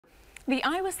The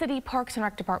Iowa City Parks and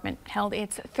Rec Department held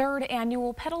its third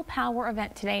annual Pedal Power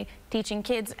event today, teaching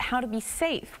kids how to be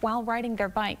safe while riding their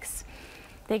bikes.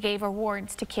 They gave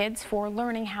awards to kids for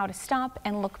learning how to stop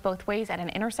and look both ways at an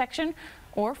intersection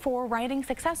or for riding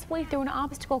successfully through an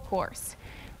obstacle course.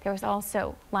 There was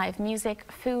also live music,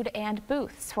 food, and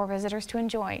booths for visitors to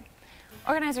enjoy.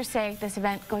 Organizers say this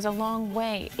event goes a long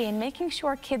way in making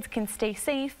sure kids can stay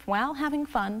safe while having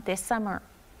fun this summer.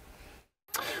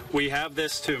 We have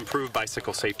this to improve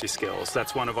bicycle safety skills.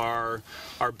 That's one of our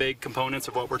big components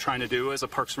of what we're trying to do as a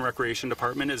Parks and Recreation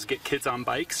department, is get kids on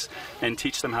bikes and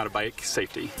teach them how to bike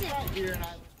safety.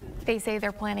 They say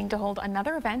they're planning to hold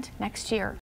another event next year.